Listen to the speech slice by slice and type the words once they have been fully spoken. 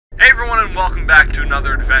and welcome back to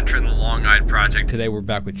another adventure in the Longeyed Project. Today we're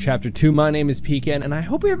back with Chapter 2. My name is Pecan, and I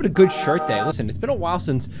hope you're having a good shirt day. Listen, it's been a while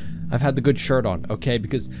since I've had the good shirt on, okay?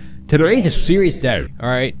 Because today's a serious day,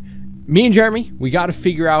 alright? Me and Jeremy, we gotta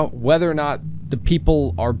figure out whether or not the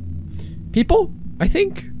people are... people? I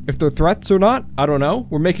think? If they're threats or not? I don't know.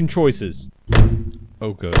 We're making choices.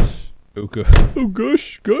 Oh gosh. Oh gosh. Oh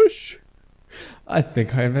gosh, gosh. I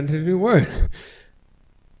think I invented a new word.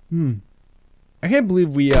 I can't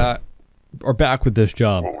believe we are back with this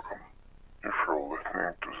job. Welcome. If you're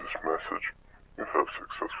listening to this message, you have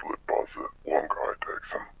successfully passed the Longeyed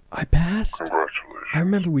exam. I passed? Congratulations. I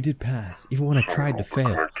remember we did pass, even when I tried to fail.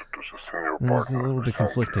 Connected to the senior It was a partner little bit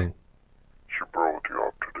conflicting. She brought you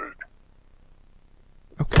up to date.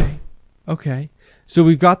 Okay. Okay. So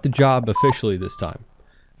we've got the job officially this time.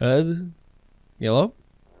 Yellow?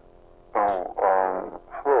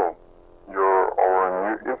 So, you're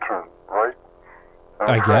our new intern, right?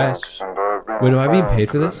 I guess. Wait, am I being paid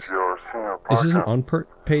for this? Is this an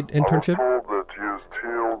unpaid internship? I was told that you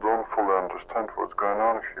still don't fully understand what's going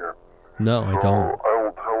on here. No, I don't. So I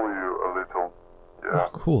will tell you a little. Yeah. Oh,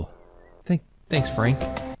 cool. Thanks, Frank.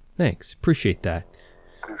 Thanks. Appreciate that.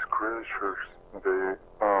 These creatures, they,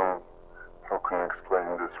 how can I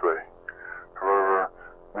explain this way? However,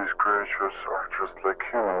 these creatures are just like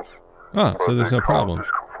humans. Ah, so there's no problem.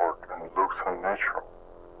 Discomfort and looks unnatural.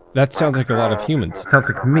 That sounds like a lot of humans. Sounds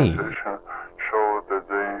like me. Show that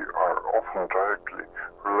they are often directly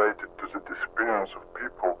related to the disappearance of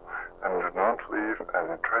people and do not leave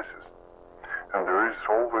any traces. And there is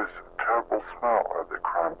always a terrible smell at the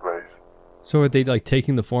crime place. So are they like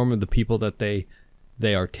taking the form of the people that they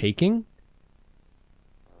are taking?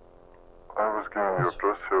 I was given your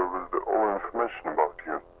Druzer with all information about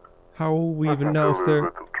you. How will we even know if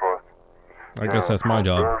they're... I guess that's my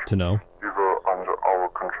job to know. You were under our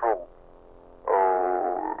control.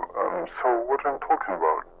 Oh, so what I'm talking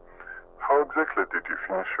about? How exactly did you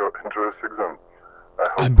finish your entrance exam?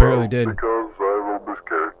 I barely did. Because I will be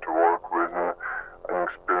scared to work with an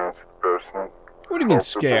experienced person. What do you mean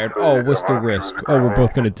scared? Oh, what's the risk? Oh, we're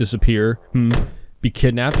both gonna disappear. Be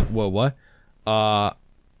kidnapped? Whoa, what?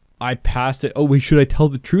 I passed it. Oh, wait, should I tell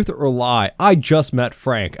the truth or lie? I just met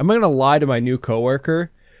Frank. Am I gonna lie to my new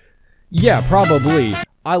coworker? Yeah, probably.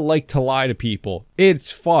 I like to lie to people.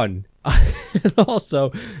 It's fun. And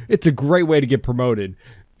also, it's a great way to get promoted.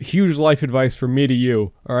 Huge life advice from me to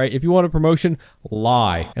you. Alright, if you want a promotion,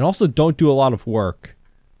 lie. And also, don't do a lot of work.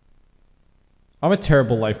 I'm a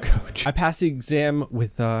terrible life coach. I passed the exam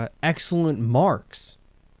with excellent marks.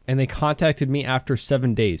 And they contacted me after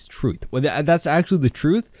 7 days. Truth. Well, that's actually the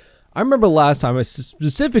truth. I remember last time I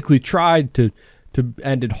specifically tried to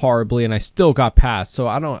end it horribly, and I still got passed. So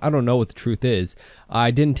I don't know what the truth is.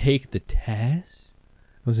 I didn't take the test.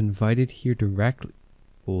 I was invited here directly.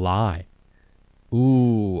 Lie.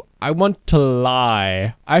 Ooh, I want to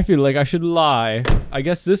lie. I feel like I should lie. I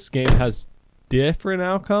guess this game has different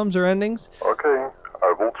outcomes or endings. Okay,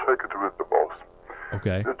 I will check it with the boss.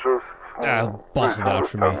 Okay. It just boss will vouch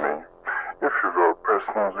for me. If you were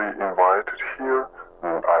personally invited here,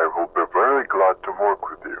 then I will be very glad to work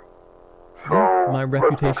with you. So, yeah, my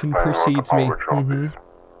reputation precedes me.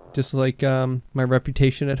 Just like my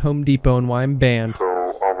reputation at Home Depot and why I'm banned. So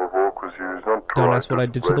our work with you is not don't ask what I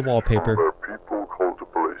did to the wallpaper. Where people call the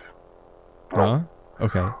police. Huh?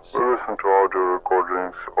 Okay. We listen to audio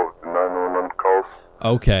recordings of the 911 calls.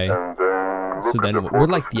 Okay. And then So then we're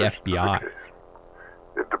like the FBI.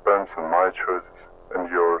 It depends on my choices and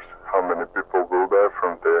yours. How many people will die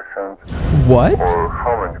from their hands? What? Or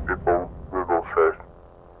how many people we will save.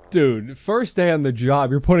 Dude, first day on the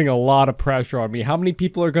job, you're putting a lot of pressure on me. How many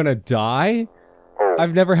people are gonna die? Oh,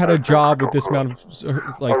 I've never had a job with this amount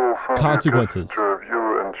of, like, consequences. To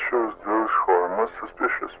review and choose those who are most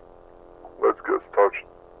suspicious. Let's get started.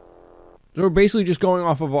 So we're basically just going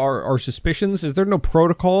off of our suspicions. Is there no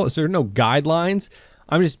protocol? Is there no guidelines?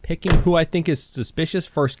 I'm just picking who I think is suspicious.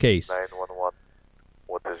 First case. 911.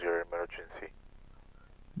 What is your emergency?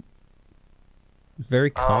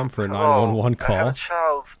 Very calm for a 911 call. I have a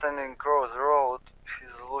child standing across the road. She's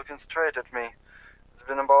looking straight at me. It's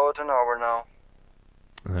been about an hour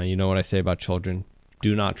now. You know what I say about children.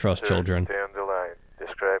 Do not trust children. Stay on the line.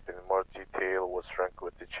 Describe in more detail what's wrong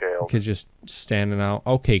with the child. Kids just standing out.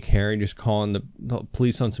 Okay, Carrie, just calling the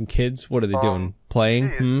police on some kids. What are they doing?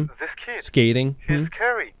 Playing? This kid. Skating? He's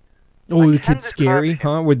scary. Oh, I the can't kid's scary,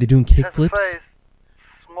 describe huh? Were they doing kick His flips? face,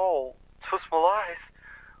 small, two small eyes,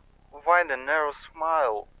 wide and narrow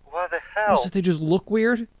smile. What the hell? Oh, so they just look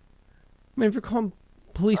weird? I mean, if you're calling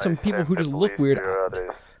police on people who just look weird,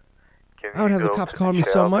 I would have the cops calling me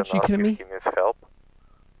so much. You kidding me? Help?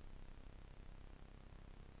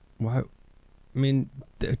 Why? I mean,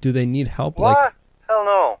 do they need help? What? Like, Hell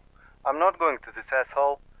no. I'm not going to this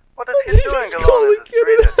asshole. What is he Did you doing just alone call in the the kid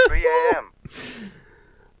street an at 3 a.m.?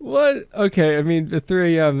 what? Okay, I mean, at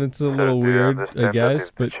 3 a.m. it's a little Do you weird, understand I guess,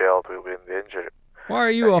 that but if the child will be in danger, why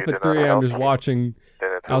are you and up you at do not 3 a.m. help just him, watching then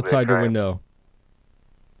it will be a outside your crime. window?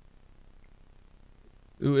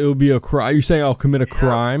 It would be a crime. You're saying I'll commit a Yeah.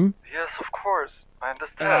 crime? Yes, of course. I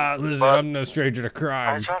understand. Listen, but I'm no stranger to I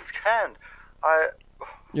crime. just can't.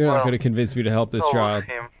 You're not well, going to convince me to help this told child.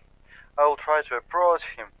 him. I will try to approach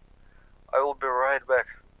him. I will be right back.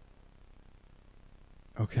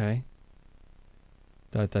 Okay. ...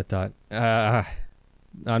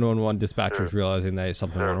 911 dispatchers Sir. realizing that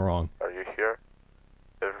something Sir. went wrong. Are you here?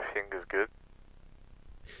 Everything is good?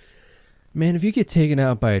 Man, if you get taken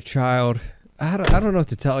out by a child, I don't know what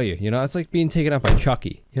to tell you. You know, it's like being taken out by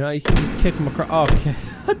Chucky. You know, you can just kick him across. Oh, okay.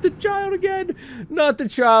 Not the child again. Not the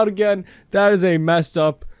child again. That is a messed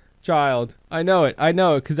up child. I know it,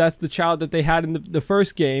 because that's the child that they had in the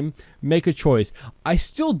first game. Make a choice. I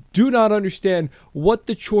still do not understand what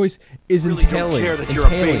the choice is entailing.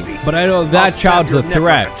 But I know that child's a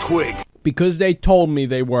threat because they told me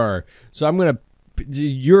they were. So I'm gonna.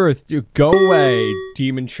 You're go away,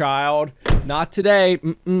 demon child. Not today.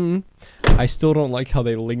 I still don't like how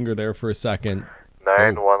they linger there for a second.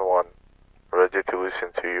 911. Ready to listen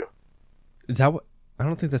to you. Is that what? I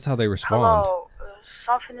don't think that's how they respond. Hello,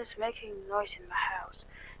 something is making noise in my house.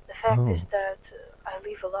 The fact is that I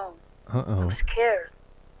live alone. Uh-oh. I'm scared.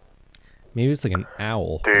 Maybe it's like an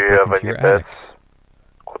owl. Do you broke have into any your attic. pets?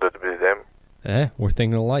 Could it be them? We're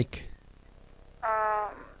thinking alike.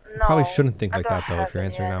 No. Probably shouldn't think I like don't that though. have If you're any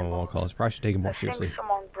answering 911 animals. calls, probably should take it more I seriously. think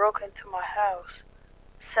someone broke into my house.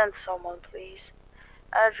 Send someone, please.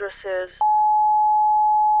 Address is...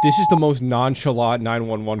 This is the most nonchalant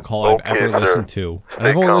 911 call I've Okay, ever sir. listened to, and Stay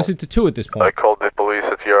I've only calm. listened to 2 at this I point. called the police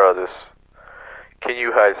at your address. Can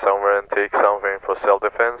you hide somewhere and take something for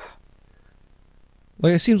self-defense?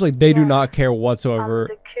 Like, it seems like they do Yes. not care I'm in whatsoever.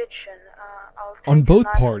 the kitchen. I'll take On a both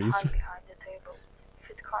knife and parties. hide behind the table. If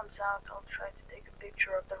it comes out, I'll try to take a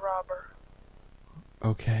picture of the robber.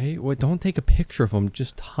 Okay, well, don't take a picture of them.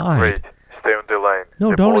 Just hide. Great. Stay on the line. No,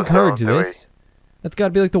 The don't boys are encourage on the way. this. That's got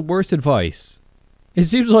to be like the worst advice. It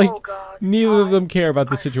seems like Oh, God. neither of them care about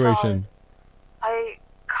the I saw situation. I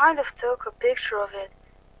kind of took a picture of it.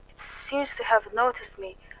 It seems to have noticed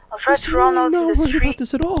me. I'll try He's to run really out not to the worried street. about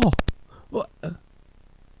this at all. What?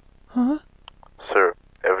 Huh? Sir,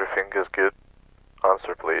 everything is good?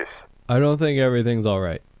 Answer, please. I don't think everything's all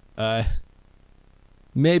right.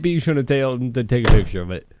 Maybe you shouldn't have told him to take a picture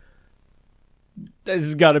of it. This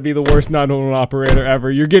has got to be the worst 911 operator ever.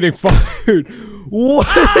 You're getting fired. What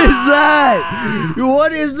is that?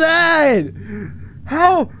 What is that?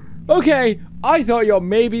 How? Okay, I thought,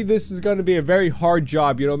 maybe this is going to be a very hard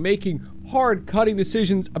job, making hard, cutting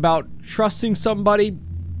decisions about trusting somebody.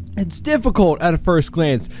 It's difficult at a first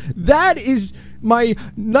glance. That is my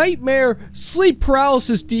nightmare sleep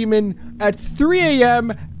paralysis demon at 3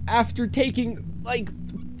 a.m. after taking like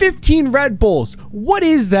 15 Red Bulls. What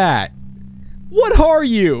is that? What are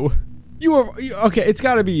you? Okay, it's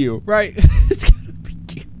gotta be you, right? It's gotta be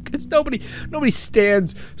you. Because nobody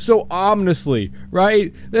stands so ominously,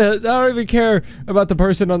 right? I don't even care about the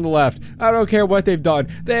person on the left. I don't care what they've done.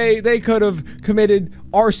 They could have committed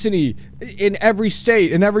arson in every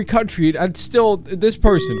state, in every country, and still, this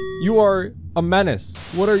person, you are a menace.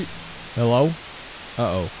 What are you? Hello?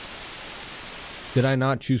 Uh-oh. Did I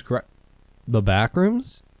not choose correct? The back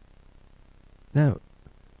rooms? No.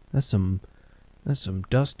 That's some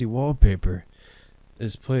dusty wallpaper.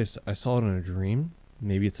 This place, I saw it in a dream.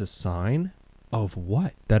 Maybe it's a sign of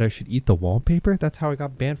what? That I should eat the wallpaper? That's how I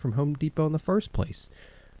got banned from Home Depot in the first place.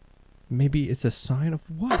 Maybe it's a sign of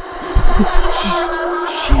what?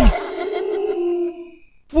 Jeez.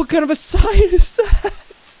 What kind of a sign is that?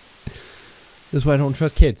 This is why I don't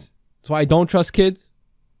trust kids. That's why I don't trust kids.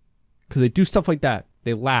 Because they do stuff like that.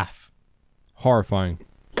 They laugh. Horrifying.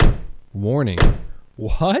 Warning.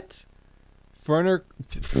 What?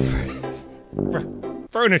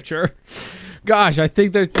 Furniture. Gosh, I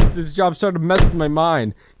think this job started to mess with my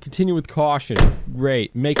mind. Continue with caution.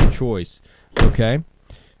 Great. Make a choice. Okay.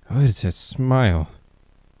 What is that smile?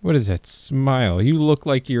 What is that smile? You look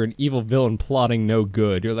like you're an evil villain plotting no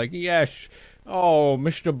good. You're like, yes. Oh,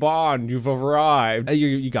 Mr. Bond, you've arrived.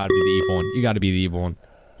 You gotta be the evil one. You gotta be the evil one.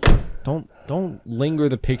 Don't linger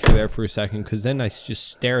the picture there for a second, because then I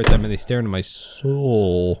just stare at them and they stare into my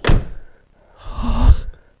soul.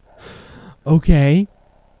 Okay.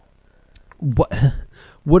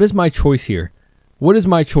 What is my choice here? What is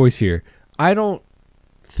my choice here? I don't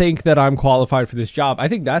think that I'm qualified for this job. I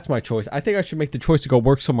think that's my choice. I think I should make the choice to go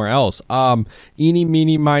work somewhere else. Eeny,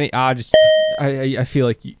 meeny, miny. I feel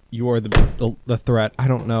like you are the threat. I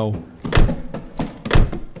don't know.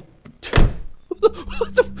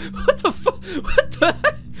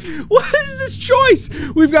 What is this choice?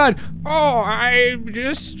 We've got, I'm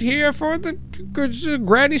just here for the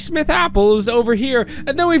Granny Smith apples over here.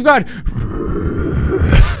 And then we've got,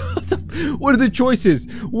 what are the choices?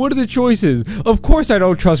 What are the choices? Of course I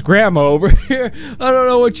don't trust Grandma over here. I don't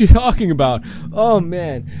know what you're talking about. Oh,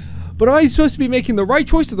 man. But am I supposed to be making the right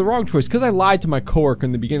choice or the wrong choice? Because I lied to my coworker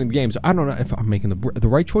in the beginning of the game, so I don't know if I'm making the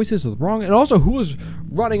right choices or the wrong. And also, who was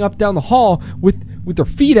running up down the hall with their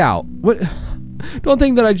feet out? What? Don't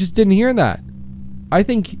think that I just didn't hear that. I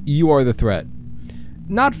think you are the threat.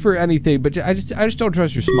 Not for anything, but I just don't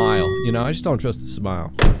trust your smile. You know, I just don't trust the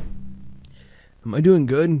smile. Am I doing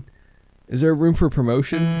good? Is there room for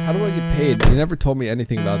promotion? How do I get paid? You never told me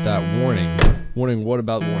anything about that. Warning. Warning, what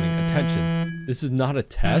about warning? Attention. This is not a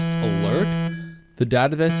test. Alert. The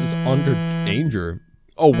database is under danger.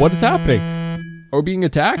 Oh, what is happening? Are we being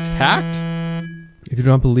attacked? Hacked? If you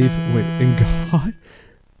don't believe, wait, in God?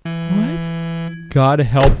 What? God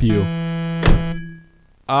help you.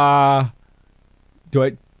 Do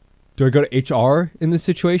I go to HR in this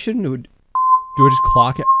situation? Do I just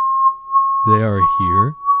clock it? They are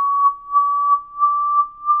here.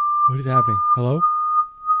 What is happening? Hello?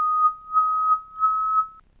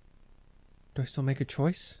 Do I still make a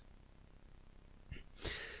choice?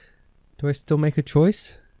 Do I still make a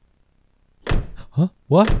choice? Huh?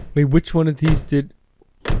 What? Wait, which one of these did...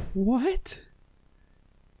 What?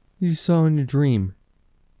 You saw in your dream.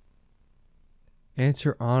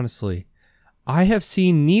 Answer honestly. I have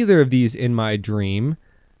seen neither of these in my dream.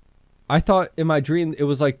 I thought in my dream it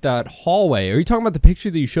was like that hallway. Are you talking about the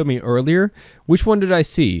picture that you showed me earlier? Which one did I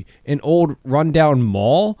see? An old rundown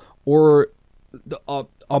mall or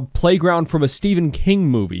a playground from a Stephen King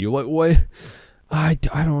movie? What? I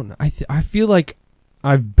don't. I feel like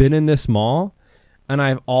I've been in this mall and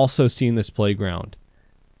I've also seen this playground.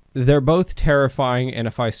 They're both terrifying, and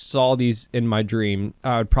if I saw these in my dream,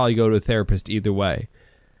 I would probably go to a therapist either way.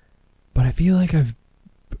 But I feel like I've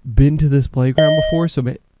been to this playground before, so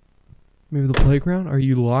maybe the playground? Are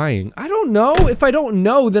you lying? I don't know. If I don't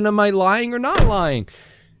know, then am I lying or not lying?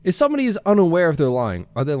 If somebody is unaware if they're lying,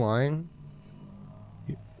 are they lying?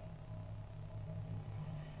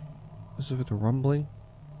 Is it the rumbling?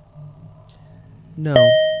 No,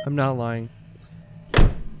 I'm not lying.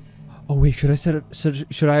 Oh wait, should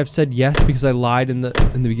I have said yes because I lied in the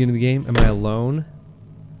beginning of the game? Am I alone?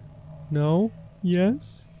 No.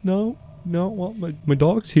 Yes. No. No. Well, my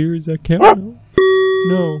dog's here. Is that count? No.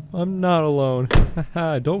 No, I'm not alone.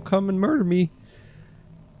 Haha, don't come and murder me.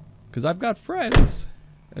 Because I've got friends.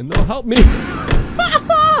 And they'll help me.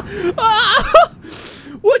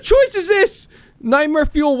 What choice is this? Nightmare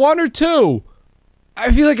Fuel 1 or 2?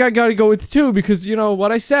 I feel like I gotta go with 2 because, you know,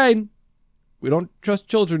 what I said. We don't trust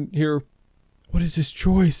children here. What is this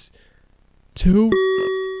choice? 2?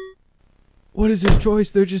 What is this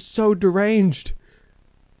choice? They're just so deranged.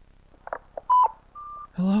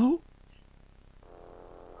 Hello?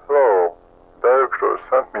 Hello. Director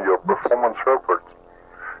sent me your performance report.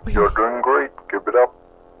 Wait, You're doing great. Keep it up.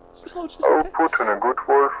 so just I'll put in a good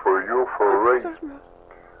word for you for a raise.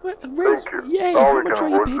 What? A raise? Thank you. Yay, Now how we much are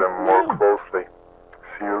can you watch paid them more now? closely.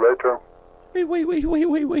 See you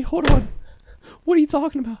later. Wait, hold on. What are you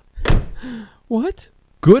talking about? What?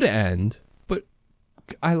 Good end? But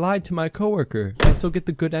I lied to my coworker. I still get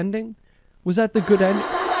the good ending? Was that the good end?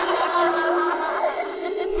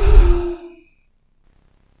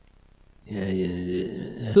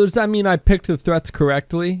 Yeah. So does that mean I picked the threats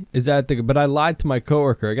correctly? Is that but I lied to my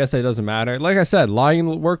coworker. I guess that doesn't matter. Like I said, lying in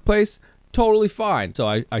the workplace, totally fine.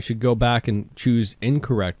 So I should go back and choose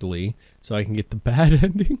incorrectly so I can get the bad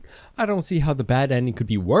ending. I don't see how the bad ending could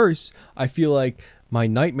be worse. I feel like my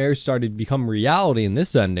nightmares started to become reality in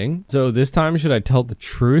this ending. So this time, should I tell the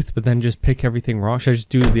truth but then just pick everything wrong? Should I just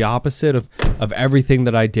do the opposite of everything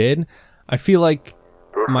that I did? I feel like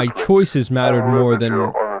my choices mattered more than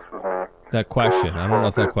that question. I don't know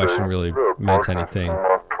if that question really meant anything.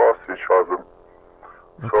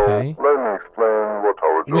 Okay. So, let me explain what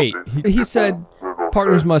our job Wait, is. he said We will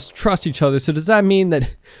partners say- must trust each other. So does that mean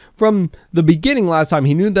that from the beginning last time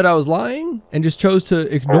he knew that I was lying and just chose to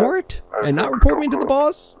ignore it and not report me to the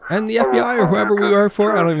boss and the FBI or whoever we work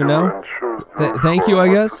for? I don't even know. Thank you, I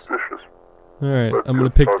guess. Alright, I'm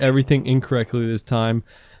gonna pick everything incorrectly this time.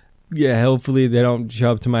 Yeah, hopefully they don't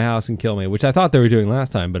show up to my house and kill me, which I thought they were doing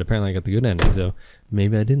last time, but apparently I got the good ending, so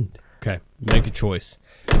maybe I didn't. Okay, make a choice.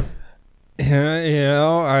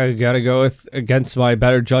 I gotta go against my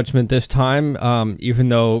better judgment this time. Even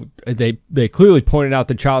though they clearly pointed out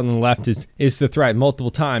the child on the left is the threat multiple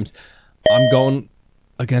times, I'm going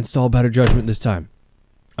against all better judgment this time.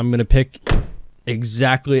 I'm gonna pick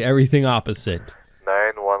exactly everything opposite.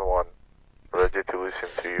 911, ready to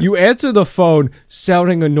listen to you. You answer the phone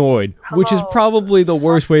sounding annoyed, which is Hello. probably the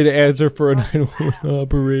worst way to answer for a 911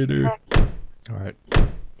 operator. All right,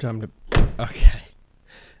 time to. Okay.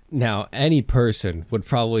 Now, any person would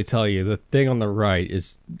probably tell you the thing on the right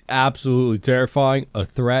is absolutely terrifying, a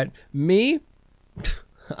threat. Me?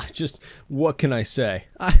 What can I say?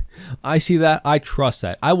 I see that, I trust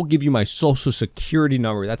that. I will give you my social security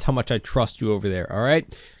number. That's how much I trust you over there, all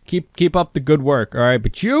right? Keep up the good work, all right?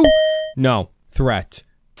 But you? No, threat.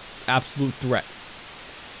 Absolute threat.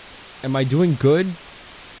 Am I doing good?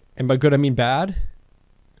 And by good, I mean bad?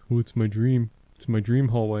 Oh, it's my dream. It's my dream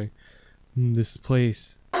hallway. This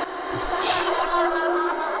place.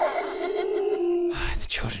 The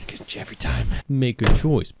children get you every time. Make a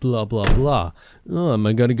choice. Blah, blah, blah. Oh, am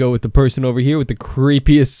I gonna go with the person over here with the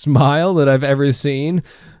creepiest smile that I've ever seen?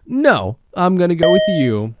 No, I'm gonna go with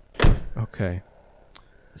you. Okay.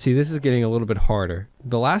 See, this is getting a little bit harder.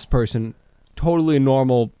 The last person, totally a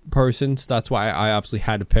normal person, so that's why I obviously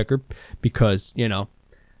had to pick her. Because,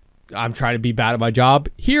 I'm trying to be bad at my job.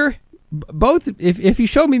 Here, both, if you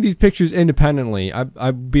showed me these pictures independently,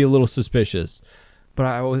 I'd be a little suspicious. But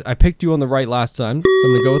I picked you on the right last time. So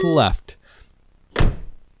I'm gonna go with the left.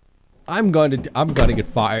 I'm gonna get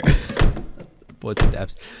fired.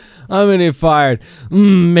 Footsteps. I'm gonna get fired.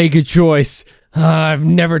 Make a choice. I've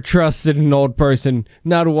never trusted an old person,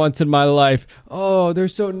 not once in my life. Oh, they're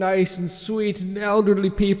so nice and sweet and elderly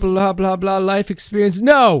people, blah, blah, blah, life experience.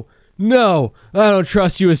 No, I don't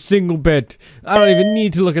trust you a single bit. I don't even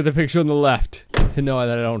need to look at the picture on the left to know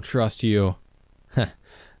that I don't trust you.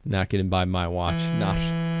 Not getting by my watch. Not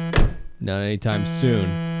anytime soon.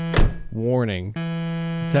 Warning.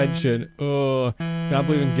 Attention. Oh, not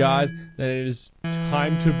believe in God. Then it is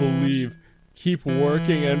time to believe. Keep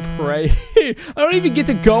working and pray. I don't even get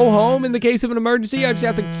to go home in the case of an emergency. I just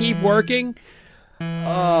have to keep working.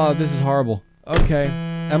 Oh, this is horrible. Okay.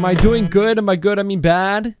 Am I doing good? Am I good? I mean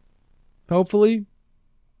bad? Hopefully.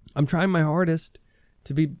 I'm trying my hardest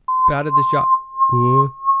to be bad at this job. What?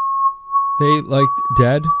 They, like,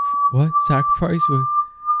 dead? What? Sacrifice? What?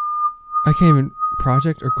 I can't even...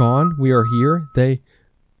 Project are gone? We are here? They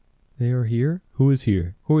are here? Who is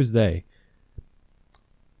here? Who is they?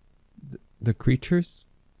 The creatures?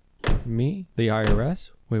 Me? The IRS?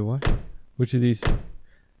 Wait, what? Which of these?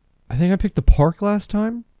 I think I picked the park last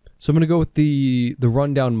time. So I'm going to go with the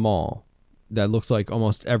rundown mall. That looks like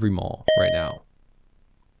almost every mall right now.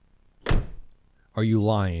 Are you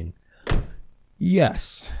lying?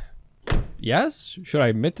 Yes. Yes? Should I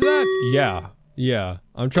admit to that? Yeah.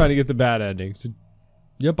 I'm trying to get the bad ending. So,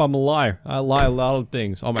 yep, I'm a liar. I lie a lot of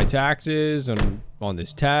things. On my taxes and on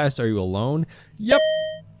this test. Are you alone? Yep.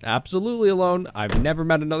 Absolutely alone. I've never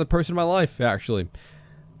met another person in my life, actually.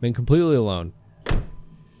 Been completely alone.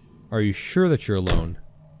 Are you sure that you're alone?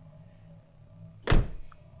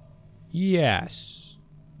 Yes.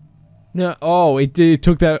 No. Oh, it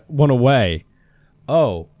took that one away.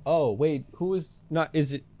 Oh, wait. Who is not?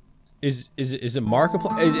 Is it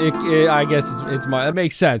Markiplier? I guess it's my. That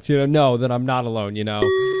makes sense. No, that I'm not alone. Hello.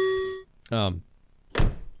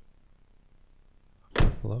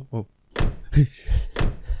 Whoa.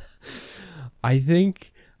 I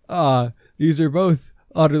think these are both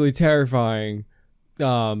utterly terrifying.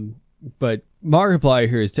 But Markiplier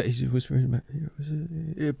here is pick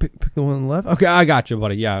the one on the left. Okay, I got you,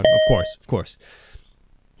 buddy. Yeah, of course.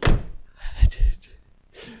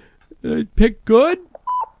 Pick good?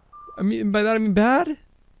 I mean, by that I mean bad?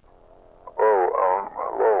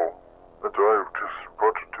 Hello. The drive just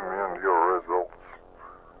reported to me on your results.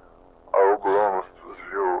 I will be honest with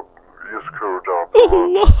you. You screwed up.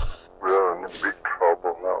 We are in big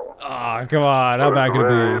trouble now. Ah, come on. How bad could it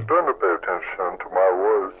be? Don't pay attention to my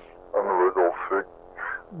words. I'm a little sick.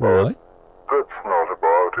 What? That's not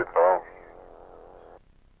about it now.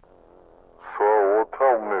 So,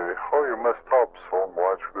 tell me how you messed up so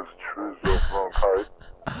much with Druzer of Longeyed.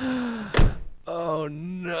 Oh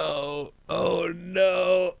no,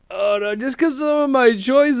 just because some of my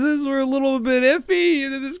choices were a little bit iffy.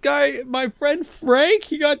 This guy, my friend Frank,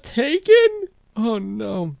 he got taken? Oh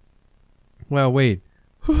no. Wow, wait.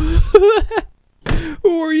 Who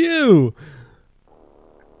are you?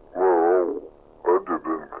 Well, I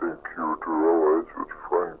didn't think you'd realize that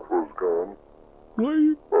Frank was gone.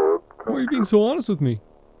 Why are you being so honest with me?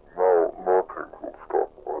 No, nothing will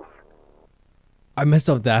stop us. I messed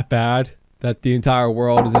up that bad that the entire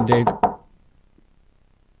world is in danger.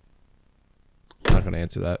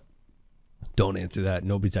 answer that. Don't answer that.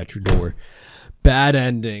 Nobody's at your door. Bad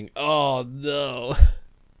ending. Oh, no.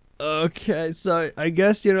 Okay, so I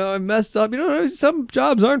guess, you know, I messed up. You know, some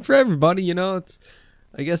jobs aren't for everybody, you know.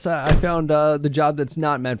 I guess I found the job that's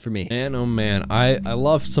not meant for me. Man, oh man, I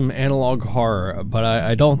love some analog horror, but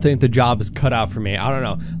I don't think the job is cut out for me. I don't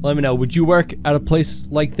know. Let me know. Would you work at a place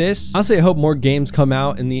like this? Honestly, I hope more games come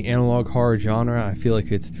out in the analog horror genre. I feel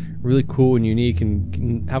like it's really cool and unique and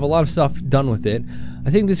can have a lot of stuff done with it.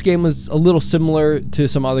 I think this game was a little similar to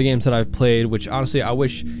some other games that I've played, which honestly I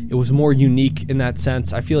wish it was more unique in that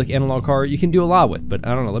sense. I feel like analog horror you can do a lot with, but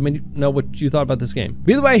I don't know. Let me know what you thought about this game.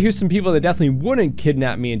 By the way, here's some people that definitely wouldn't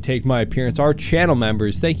kidnap me and take my appearance. Our channel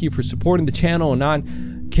members. Thank you for supporting the channel and not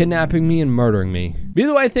kidnapping me and murdering me. By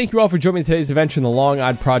the way, thank you all for joining me in today's adventure in the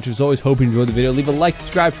Longeyed Project. As always, hope you enjoyed the video. Leave a like,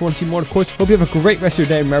 subscribe if you want to see more. And of course, hope you have a great rest of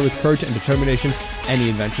your day. Remember, with courage and determination, any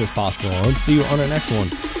adventure is possible. And see you on our next one.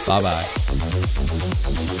 Bye-bye.